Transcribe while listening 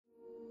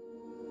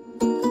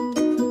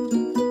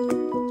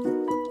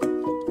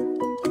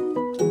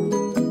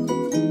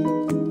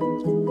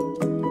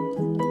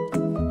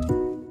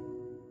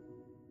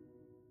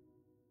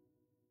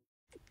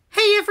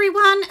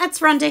it's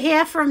Rhonda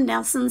here from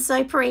Nelson's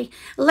Soapery.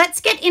 Let's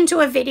get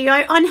into a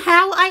video on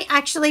how I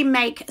actually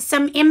make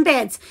some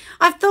embeds.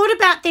 I've thought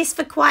about this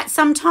for quite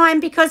some time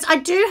because I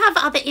do have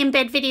other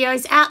embed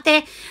videos out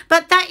there,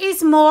 but that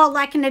is more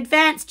like an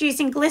advanced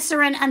using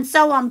glycerin and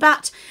so on.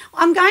 But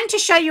I'm going to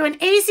show you an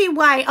easy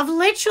way of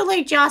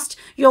literally just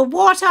your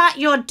water,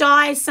 your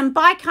dyes, some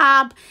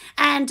bicarb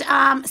and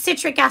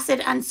citric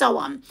acid and so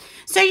on.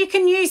 So you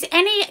can use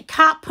any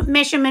cup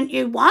measurement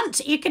you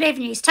want. You could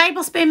even use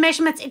tablespoon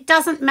measurements. It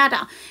doesn't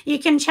matter. You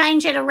can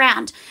change it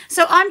around.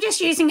 So I'm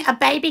just using a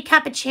baby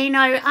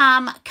cappuccino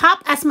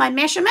cup as my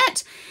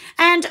measurement.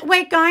 And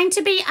we're going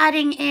to be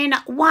adding in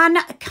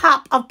 1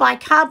 cup of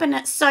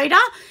bicarbonate soda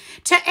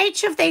to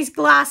each of these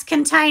glass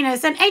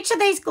containers, and each of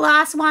these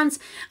glass ones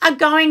are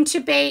going to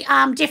be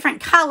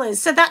different colors,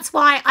 so that's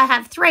why I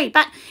have 3.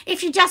 But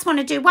if you just want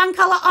to do 1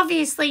 color,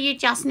 obviously you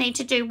just need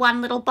to do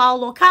 1 little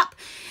bowl or cup.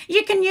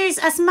 You can use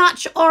as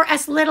much or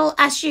as little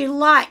as you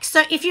like.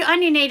 So if you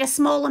only need a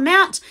small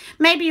amount,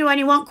 maybe you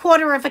only want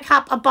 1/4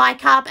 cup of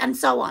bicarb and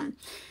so on.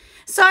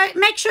 So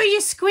make sure you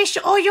squish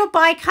all your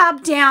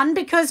bicarb down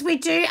because we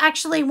do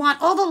actually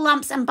want all the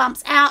lumps and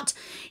bumps out.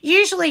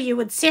 Usually you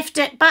would sift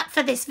it, but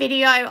for this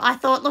video, I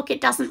thought, look,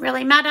 it doesn't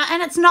really matter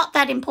and it's not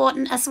that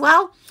important as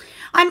well.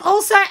 I'm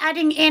also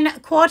adding in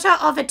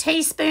 1/4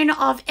 teaspoon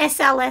of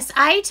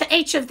SLSA to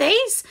each of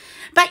these,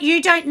 but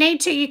you don't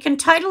need to. You can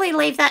totally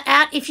leave that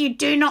out if you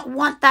do not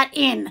want that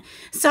in.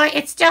 So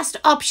it's just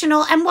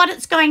optional, and what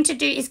it's going to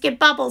do is give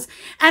bubbles.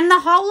 And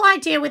the whole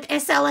idea with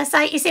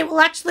SLSA is it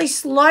will actually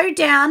slow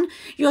down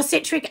your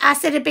citric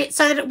acid a bit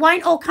so that it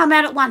won't all come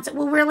out at once. It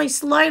will really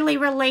slowly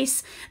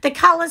release the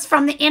colors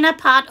from the inner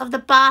part of the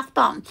bath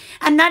bomb.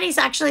 And that is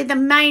actually the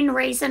main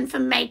reason for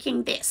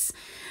making this.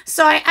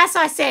 So as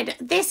I said,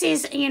 this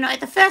is, you know,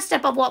 the first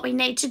step of what we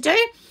need to do.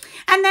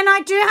 And then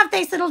I do have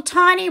these little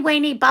tiny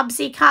weeny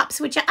Bubsy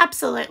cups, which are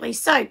absolutely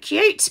so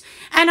cute.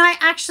 And I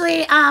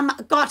actually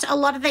got a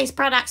lot of these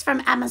products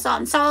from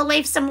Amazon. So I'll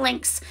leave some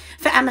links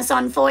for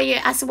Amazon for you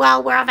as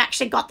well, where I've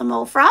actually got them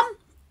all from.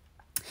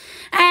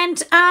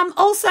 And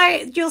also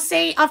you'll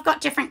see I've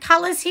got different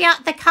colors here.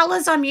 The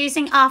colors I'm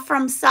using are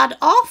from Sud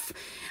Off.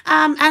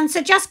 And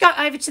so just go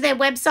over to their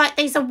website.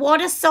 These are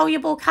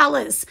water-soluble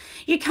colours.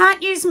 You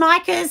can't use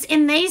micas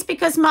in these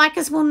because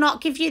micas will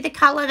not give you the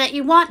colour that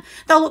you want.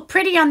 They'll look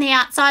pretty on the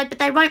outside, but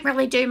they won't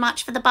really do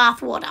much for the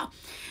bath water.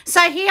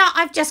 So here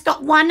I've just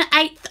got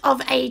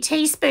 1/8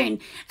 teaspoon.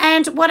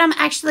 And what I'm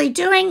actually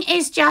doing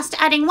is just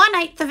adding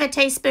 1/8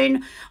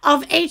 teaspoon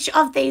of each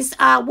of these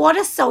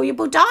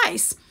water-soluble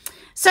dyes.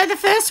 So the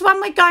first one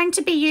we're going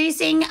to be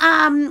using,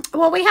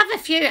 well, we have a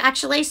few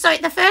actually. So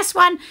the first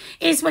one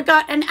is we've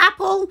got an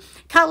apple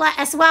colour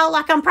as well.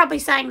 Like I'm probably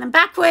saying them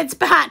backwards,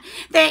 but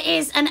there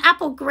is an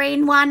apple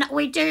green one.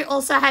 We do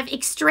also have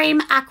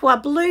extreme aqua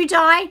blue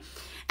dye.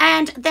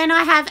 And then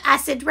I have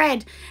acid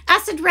red.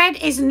 Acid red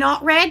is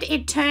not red.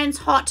 It turns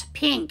hot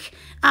pink.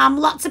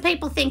 Lots of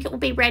people think it will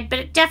be red, but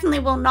it definitely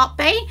will not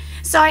be.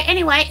 So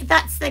anyway,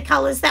 that's the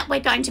colours that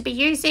we're going to be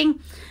using.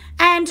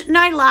 And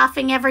no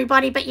laughing,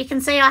 everybody, but you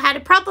can see I had a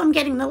problem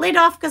getting the lid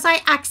off because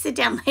I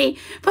accidentally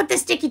put the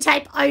sticky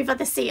tape over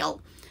the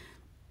seal.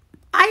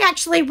 I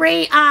actually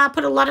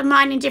put a lot of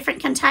mine in different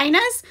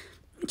containers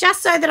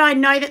just so that I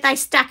know that they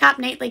stack up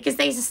neatly, because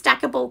these are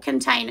stackable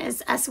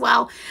containers as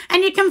well.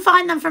 And you can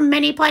find them from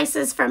many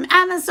places, from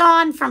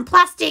Amazon, from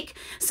plastic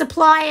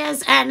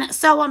suppliers and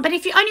so on. But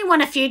if you only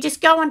want a few, just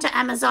go onto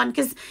Amazon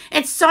because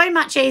it's so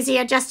much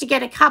easier just to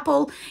get a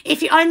couple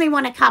if you only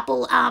want a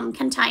couple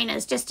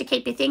containers just to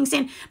keep your things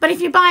in. But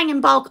if you're buying in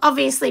bulk,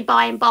 obviously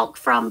buy in bulk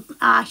from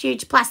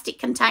huge plastic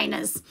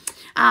containers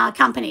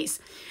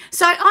companies.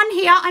 So on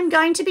here, I'm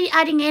going to be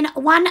adding in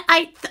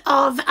 1/8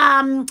 of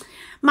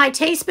my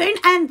teaspoon,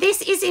 and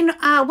this is in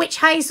witch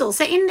hazel.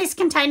 So in this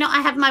container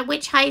I have my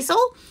witch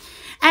hazel,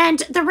 and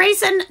the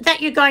reason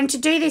that you're going to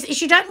do this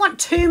is you don't want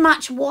too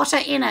much water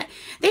in it.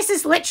 This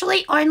is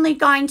literally only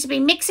going to be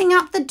mixing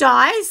up the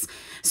dyes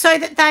so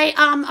that they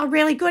are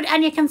really good.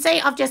 And you can see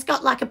I've just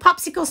got like a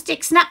popsicle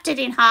stick, snapped it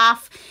in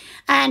half,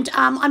 and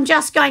I'm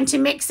just going to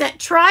mix it.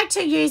 Try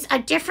to use a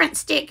different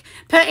stick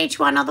per each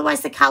one,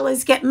 otherwise the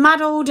colours get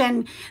muddled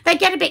and they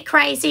get a bit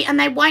crazy and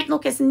they won't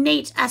look as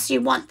neat as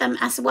you want them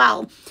as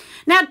well.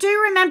 Now,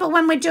 do remember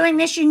when we're doing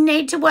this, you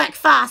need to work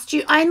fast.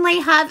 You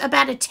only have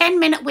about a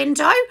 10-minute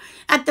window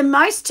at the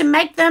most to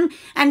make them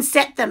and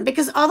set them,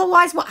 because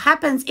otherwise what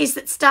happens is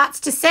it starts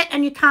to set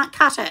and you can't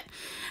cut it.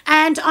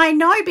 And I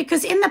know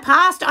because in the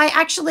past I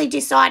actually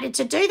decided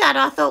to do that.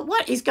 I thought,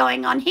 what is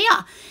going on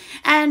here?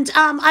 And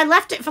I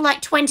left it for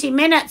like 20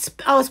 minutes.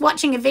 I was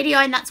watching a video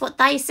and that's what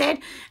they said.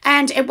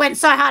 And it went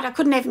so hard I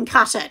couldn't even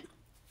cut it.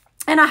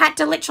 and I had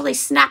to literally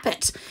snap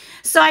it.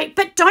 So,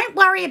 but don't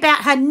worry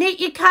about how neat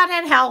you cut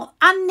it, how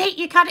unneat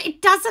you cut it.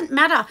 It doesn't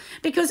matter,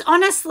 because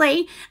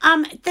honestly,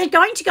 they're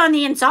going to go on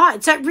the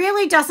inside. So it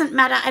really doesn't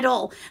matter at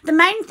all. The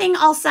main thing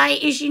I'll say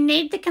is you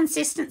need the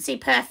consistency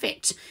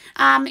perfect.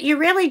 You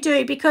really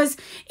do, because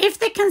if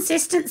the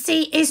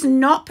consistency is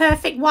not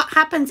perfect, what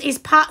happens is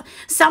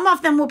some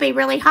of them will be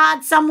really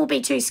hard, some will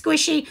be too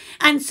squishy,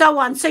 and so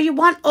on. So you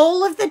want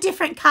all of the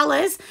different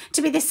colors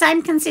to be the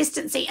same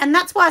consistency. And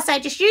that's why I say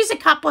just use a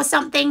cup or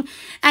something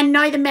and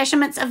know the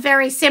measurements are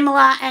very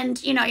similar,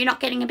 and you know, you're not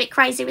getting a bit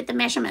crazy with the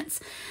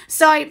measurements.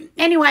 So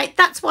anyway,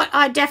 that's what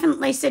I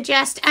definitely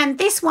suggest. And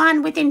this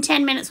one within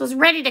 10 minutes was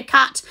ready to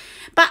cut.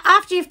 But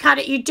after you've cut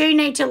it, you do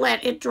need to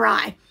let it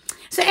dry.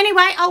 So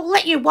anyway, I'll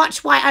let you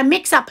watch while I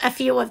mix up a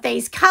few of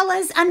these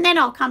colours, and then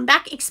I'll come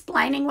back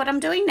explaining what I'm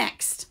doing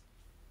next.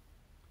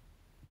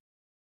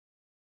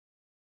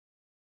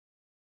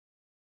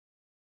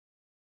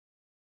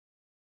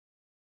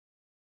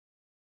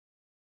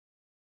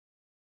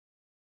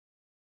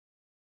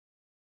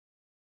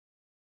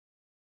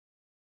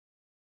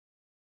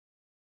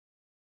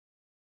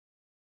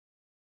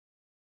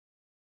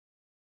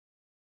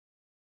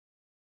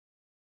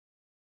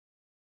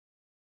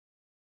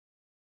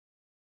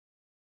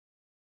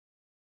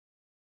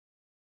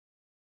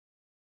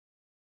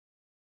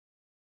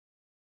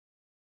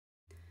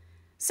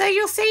 So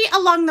you'll see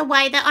along the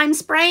way that I'm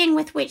spraying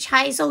with witch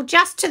hazel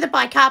just to the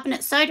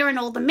bicarbonate soda and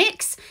all the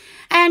mix.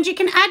 And you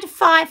can add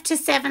 5 to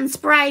 7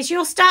 sprays.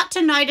 You'll start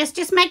to notice,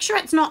 just make sure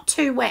it's not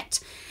too wet.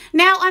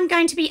 Now I'm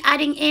going to be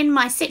adding in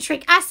my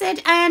citric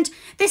acid, and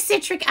this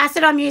citric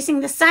acid I'm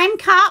using the same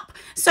cup,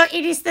 so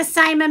it is the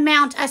same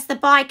amount as the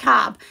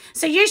bicarb.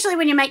 So usually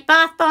when you make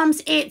bath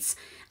bombs, it's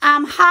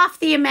half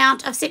the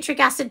amount of citric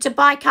acid to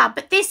bicarb,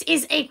 but this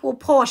is equal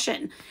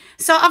portion.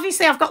 So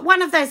obviously I've got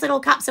one of those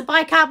little cups of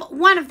bicarb,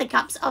 one of the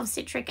cups of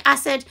citric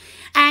acid,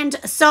 and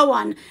so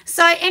on.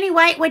 So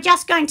anyway, we're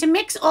just going to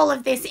mix all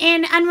of this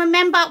in, and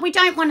remember, we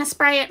don't want to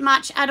spray it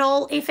much at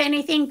all, if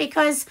anything,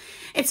 because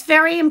it's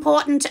very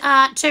important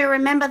to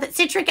remember that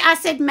citric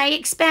acid may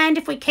expand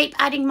if we keep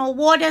adding more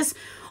waters,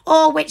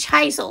 or witch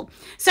hazel.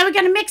 So we're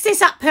going to mix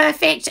this up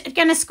perfect. We're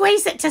going to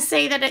squeeze it to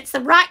see that it's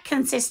the right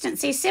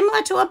consistency,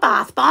 similar to a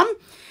bath bomb.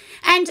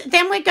 And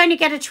then we're going to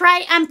get a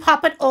tray and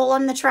pop it all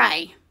on the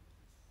tray.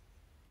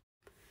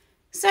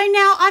 So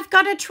now I've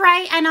got a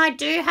tray, and I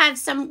do have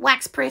some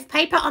wax-proof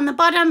paper on the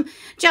bottom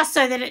just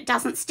so that it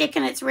doesn't stick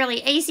and it's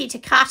really easy to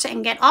cut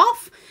and get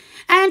off.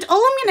 And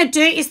all I'm going to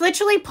do is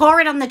literally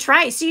pour it on the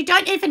tray, so you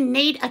don't even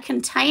need a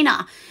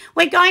container.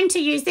 We're going to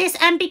use this,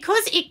 and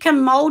because it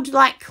can mold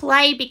like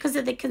clay because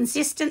of the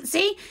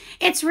consistency,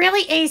 it's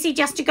really easy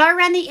just to go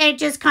around the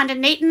edges, kind of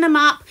neaten them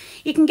up.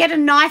 You can get a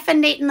knife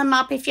and neaten them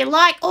up if you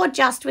like, or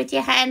just with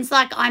your hands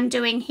like I'm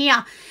doing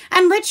here.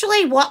 And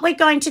literally what we're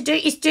going to do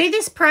is do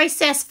this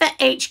process for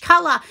each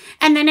colour,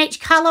 and then each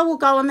colour will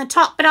go on the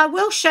top. But I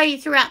will show you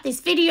throughout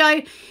this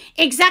video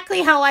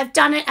exactly how I've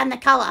done it and the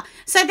colour.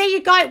 So there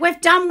you go.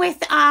 We've done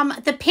with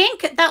the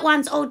pink. That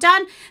one's all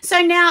done.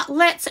 So now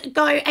let's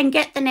go and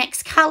get the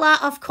next colour,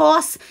 of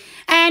course.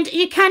 And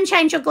you can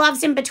change your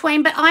gloves in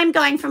between, but I'm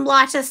going from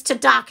lightest to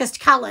darkest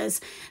colours,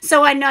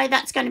 so I know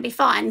that's going to be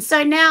fine.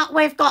 So now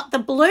we've got the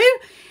blue.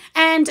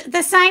 And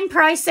the same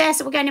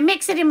process, we're going to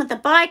mix it in with the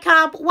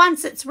bicarb.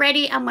 Once it's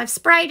ready and we've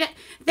sprayed it,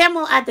 then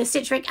we'll add the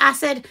citric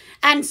acid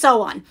and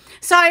so on.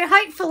 So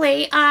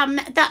hopefully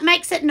that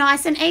makes it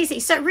nice and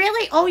easy. So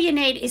really all you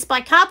need is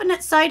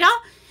bicarbonate soda,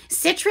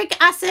 citric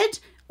acid,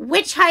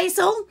 witch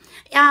hazel,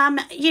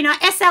 you know,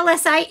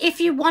 SLSA if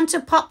you want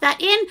to pop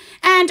that in,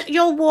 and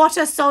your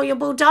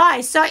water-soluble dye.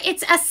 So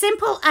it's as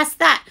simple as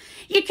that.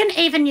 You can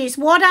even use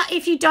water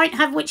if you don't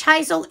have witch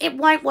hazel. It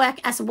won't work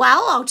as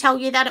well. I'll tell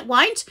you that it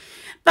won't.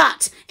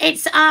 But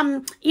it's,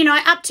 you know,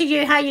 up to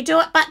you how you do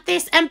it. But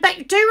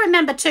do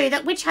remember too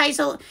that witch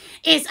hazel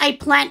is a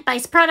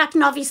plant-based product,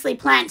 and obviously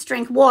plants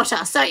drink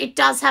water. So it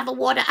does have a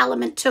water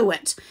element to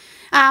it.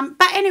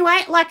 But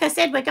anyway, like I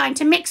said, we're going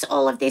to mix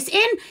all of this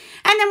in.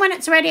 And then when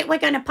it's ready, we're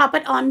going to pop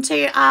it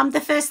onto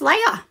the first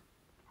layer.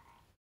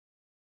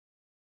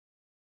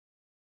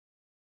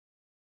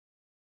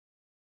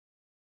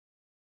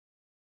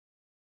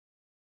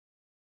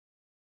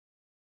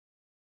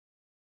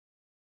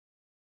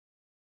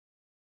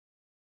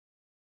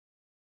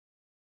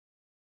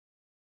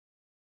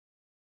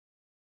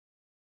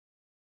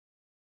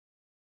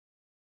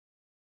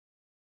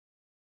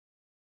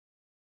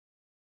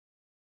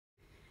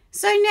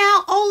 So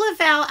now all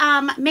of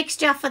our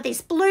mixture for this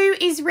blue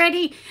is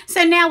ready.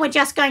 So now we're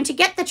just going to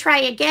get the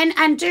tray again,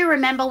 and do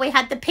remember we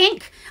had the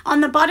pink on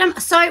the bottom.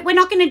 So we're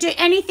not going to do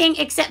anything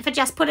except for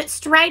just put it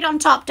straight on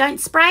top. Don't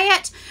spray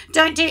it.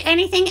 Don't do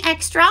anything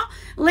extra.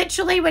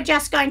 Literally, we're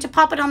just going to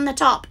pop it on the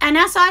top. And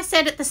as I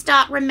said at the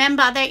start,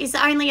 remember there is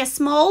only a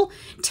small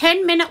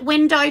 10-minute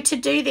window to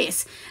do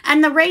this.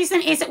 And the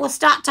reason is it will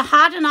start to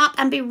harden up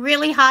and be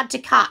really hard to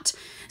cut.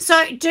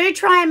 So do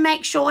try and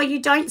make sure you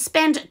don't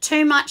spend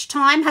too much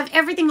time. Have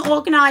everything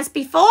organised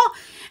before,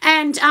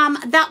 and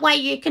that way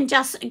you can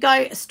just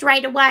go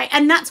straight away.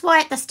 And that's why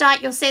at the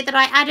start you'll see that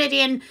I added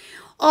in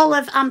all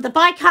of the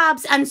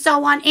bicarbs and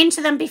so on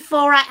into them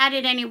before I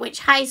added any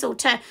witch hazel,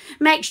 to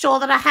make sure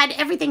that I had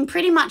everything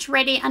pretty much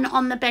ready and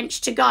on the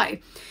bench to go.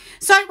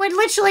 So we're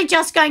literally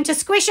just going to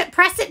squish it,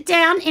 press it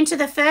down into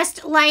the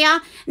first layer,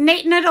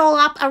 neaten it all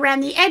up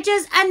around the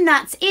edges, and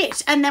that's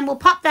it. And then we'll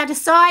pop that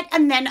aside,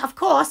 and then of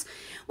course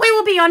we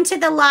will be on to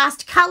the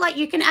last colour.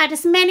 You can add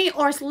as many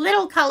or as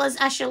little colours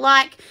as you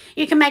like.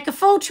 You can make a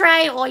full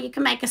tray or you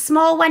can make a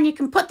small one. You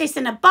can put this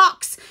in a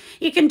box.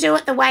 You can do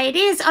it the way it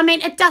is. I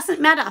mean, it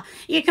doesn't matter.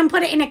 You can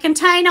put it in a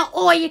container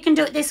or you can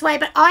do it this way,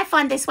 but I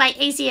find this way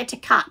easier to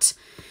cut.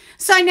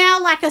 So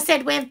now, like I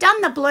said, we've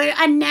done the blue,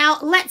 and now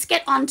let's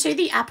get on to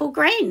the apple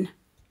green.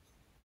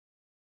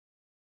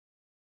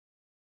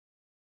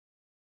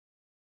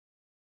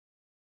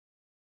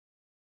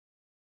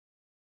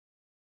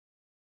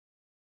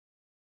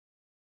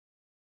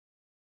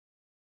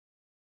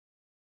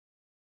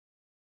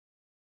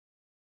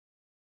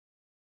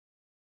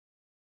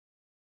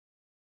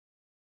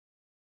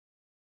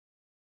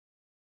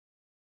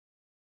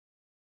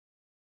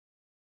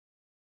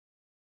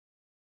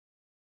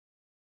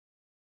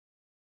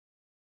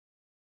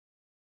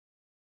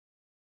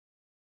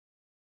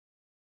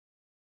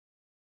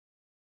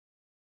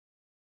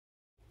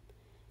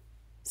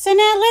 So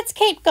now let's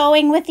keep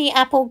going with the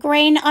apple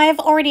green. I have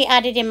already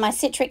added in my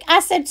citric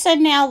acid. So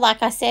now,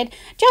 like I said,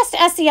 just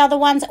as the other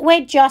ones,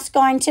 we're just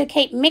going to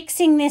keep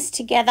mixing this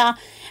together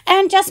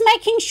and just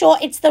making sure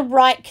it's the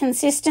right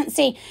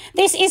consistency.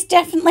 This is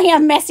definitely a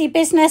messy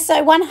business,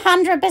 so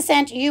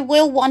 100% you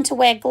will want to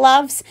wear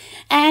gloves,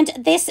 and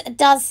this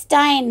does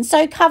stain.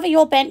 So cover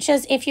your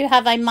benches if you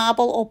have a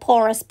marble or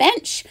porous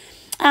bench.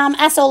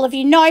 As all of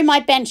you know, my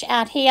bench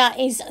out here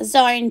is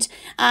zoned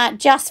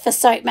just for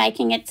soap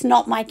making. It's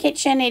not my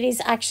kitchen. It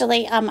is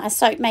actually a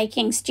soap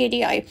making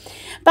studio.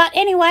 But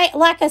anyway,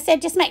 like I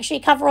said, just make sure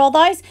you cover all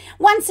those.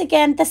 Once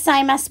again, the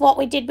same as what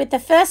we did with the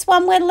first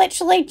one. We're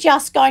literally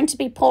just going to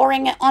be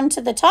pouring it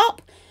onto the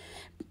top,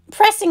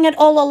 pressing it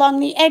all along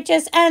the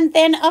edges, and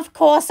then of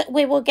course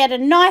we will get a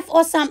knife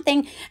or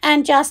something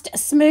and just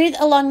smooth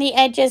along the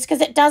edges, because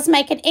it does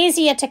make it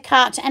easier to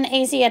cut and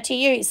easier to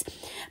use.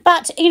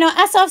 But, you know,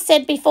 as I've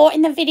said before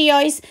in the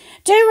videos,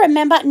 do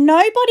remember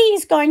nobody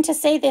is going to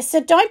see this.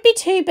 So don't be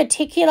too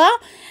particular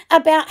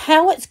about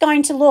how it's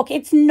going to look.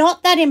 It's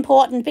not that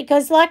important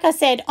because, like I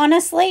said,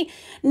 honestly,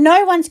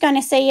 no one's going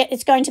to see it.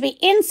 It's going to be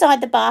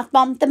inside the bath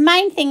bomb. The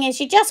main thing is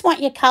you just want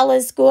your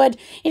colours good.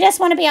 You just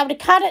want to be able to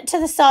cut it to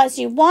the size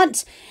you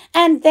want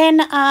and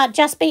then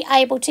just be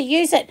able to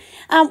use it.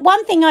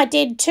 One thing I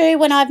did too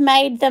when I've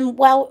made them,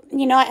 well,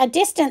 you know, a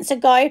distance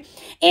ago,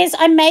 is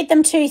I made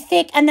them too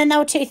thick and then they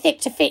were too thick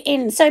to fit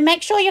in. So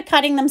make sure you're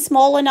cutting them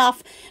small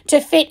enough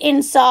to fit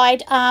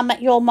inside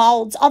your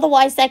molds.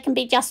 Otherwise, they can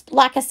be just,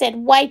 like I said,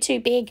 way too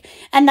big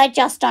and they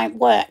just don't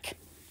work.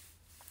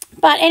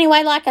 But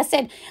anyway, like I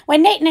said, we're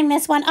neatening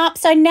this one up.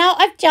 So now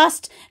I've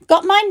just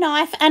got my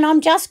knife and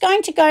I'm just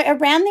going to go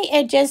around the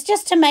edges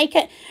just to make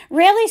it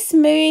really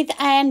smooth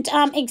and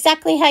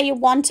exactly how you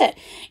want it.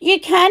 You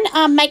can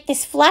make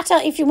this flatter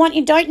if you want.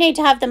 You don't need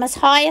to have them as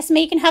high as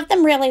me. You can have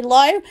them really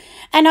low.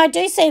 And I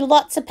do see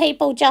lots of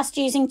people just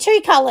using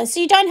 2 colours, so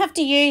you don't have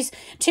to use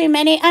too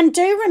many. And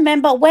do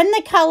remember, when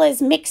the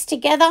colours mix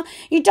together,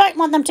 you don't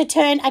want them to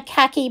turn a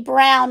khaki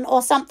brown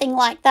or something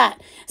like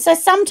that. So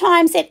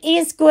sometimes it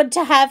is good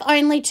to have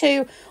only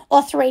 2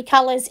 or 3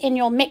 colours in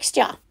your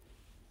mixture.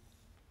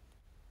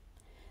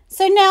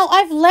 So now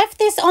I've left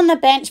this on the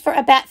bench for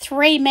about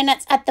 3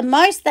 minutes at the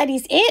most. That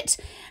is it.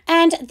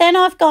 And then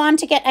I've gone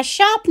to get a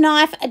sharp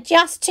knife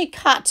just to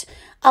cut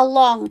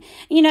along.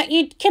 You know,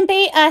 you can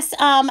be as,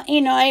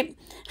 you know,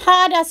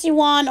 hard as you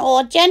want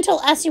or gentle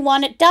as you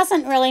want. It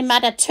doesn't really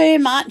matter too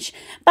much,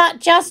 but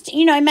just,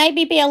 you know,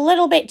 maybe be a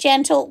little bit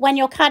gentle when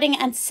you're cutting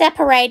and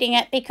separating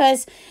it,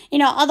 because, you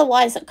know,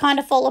 otherwise it kind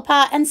of fall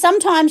apart. And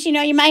sometimes, you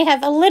know, you may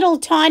have a little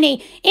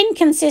tiny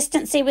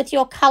inconsistency with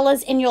your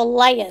colors in your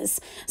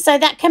layers, so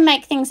that can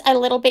make things a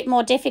little bit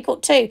more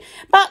difficult too.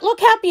 But look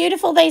how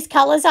beautiful these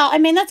colors are. I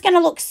mean, that's going to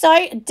look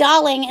so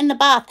darling in the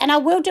bath. And I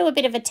will do a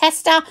bit of a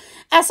tester,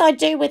 as I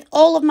do with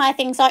all of my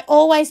things. I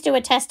always do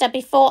a tester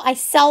before I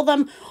sell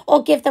them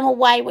or give them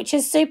away, which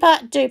is super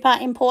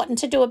duper important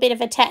to do a bit of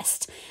a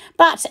test.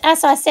 But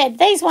as I said,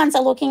 these ones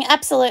are looking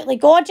absolutely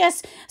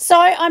gorgeous. So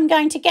I'm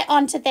going to get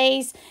onto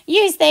these,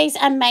 use these,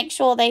 and make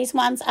sure these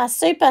ones are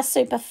super,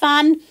 super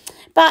fun.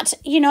 But,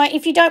 you know,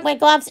 if you don't wear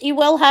gloves, you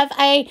will have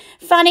a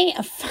funny,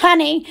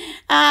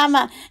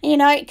 you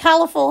know,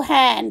 colourful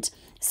hand.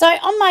 So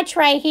on my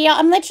tray here,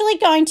 I'm literally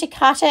going to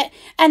cut it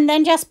and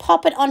then just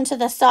pop it onto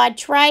the side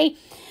tray.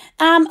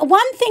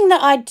 One thing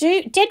that I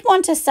did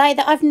want to say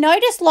that I've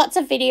noticed lots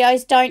of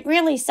videos don't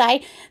really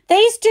say,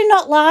 these do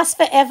not last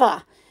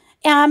forever.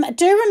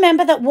 Do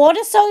remember that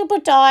water-soluble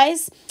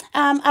dyes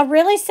are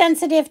really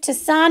sensitive to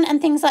sun and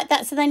things like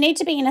that, so they need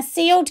to be in a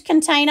sealed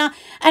container,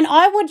 and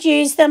I would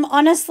use them,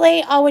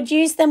 honestly, I would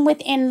use them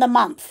within the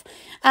month.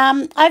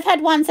 I've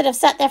had ones that have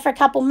sat there for a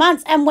couple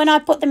months, and when I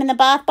put them in the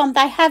bath bomb,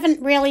 they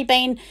haven't really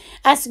been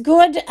as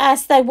good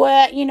as they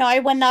were, you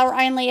know, when they were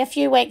only a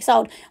few weeks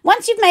old.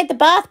 Once you've made the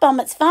bath bomb,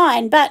 it's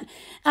fine, but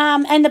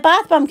and the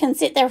bath bomb can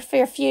sit there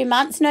for a few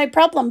months, no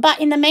problem. But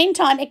in the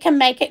meantime, it can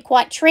make it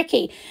quite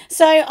tricky.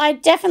 So I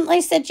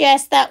definitely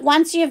suggest that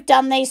once you've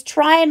done these,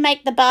 try and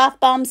make the bath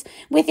bombs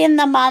within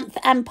the month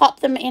and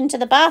pop them into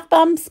the bath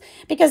bombs,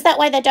 because that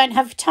way they don't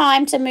have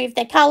time to move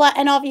their colour.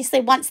 And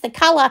obviously once the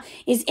colour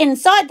is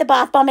inside the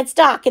bath bomb, it's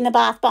dark in the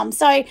bath bomb.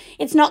 So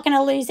it's not going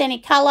to lose any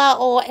colour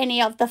or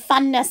any of the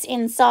funness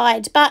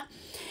inside. But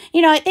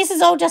you know, this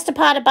is all just a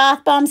part of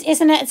bath bombs,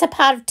 isn't it? It's a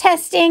part of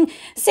testing,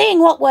 seeing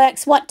what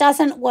works, what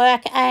doesn't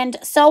work, and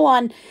so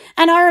on.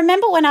 And I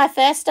remember when I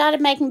first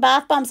started making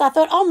bath bombs, I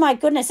thought, oh my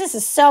goodness, this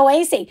is so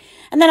easy.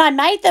 And then I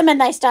made them and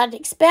they started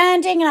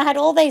expanding, and I had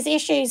all these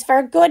issues for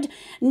a good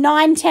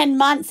 9-10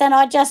 months, and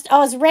I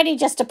was ready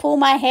just to pull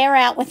my hair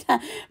out with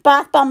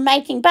bath bomb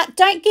making. But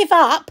don't give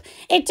up.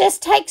 It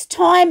just takes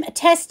time,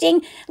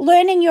 testing,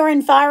 learning your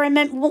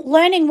environment,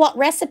 learning what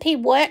recipe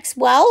works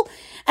well.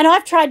 And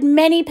I've tried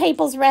many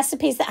people's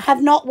recipes that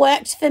have not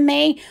worked for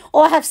me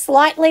or have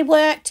slightly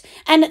worked,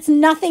 and it's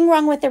nothing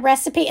wrong with the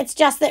recipe. It's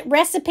just that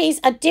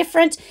recipes are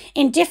different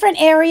in different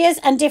areas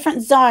and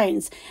different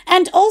zones.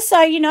 And also,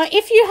 you know,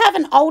 if you have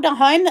an older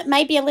home that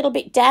may be a little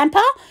bit damper,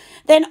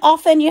 then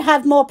often you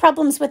have more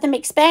problems with them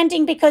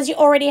expanding because you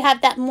already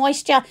have that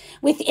moisture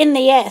within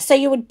the air. So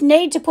you would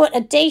need to put a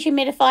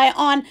dehumidifier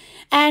on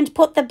and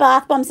put the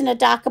bath bombs in a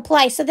darker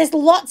place. So there's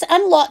lots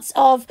and lots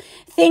of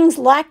things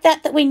like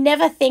that that we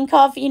never think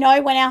of, you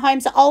know, when our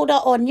homes are older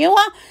or newer.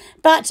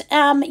 But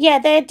yeah,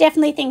 they're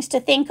definitely things to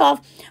think of.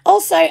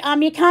 Also,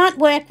 you can't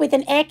work with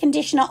an air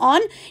conditioner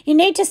on. You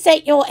need to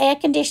set your air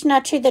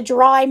conditioner to the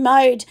dry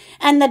mode.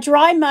 And the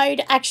dry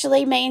mode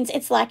actually means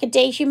it's like a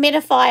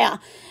dehumidifier.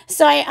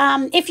 So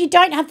if you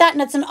don't have that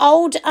and it's an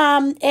old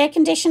air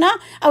conditioner,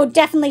 I would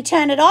definitely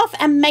turn it off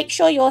and make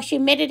sure your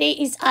humidity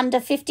is under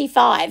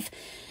 55.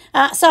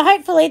 So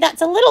hopefully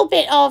that's a little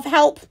bit of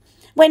help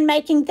when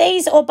making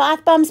these or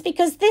bath bombs,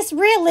 because this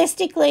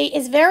realistically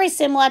is very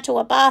similar to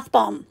a bath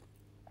bomb.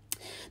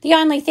 The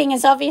only thing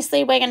is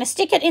obviously we're going to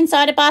stick it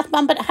inside a bath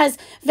bomb, but it has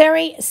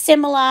very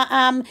similar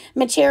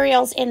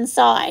materials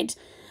inside.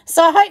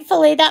 So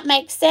hopefully that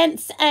makes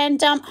sense,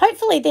 and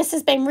hopefully this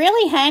has been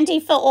really handy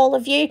for all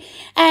of you,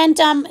 and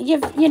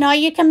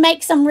you can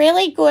make some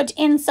really good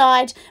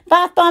inside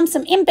bath bombs,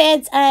 some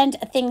embeds and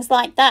things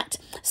like that.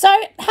 So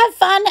have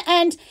fun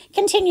and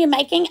continue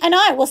making, and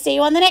I will see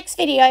you on the next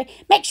video.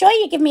 Make sure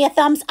you give me a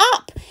thumbs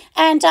up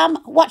and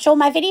watch all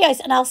my videos,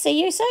 and I'll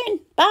see you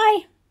soon.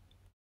 Bye.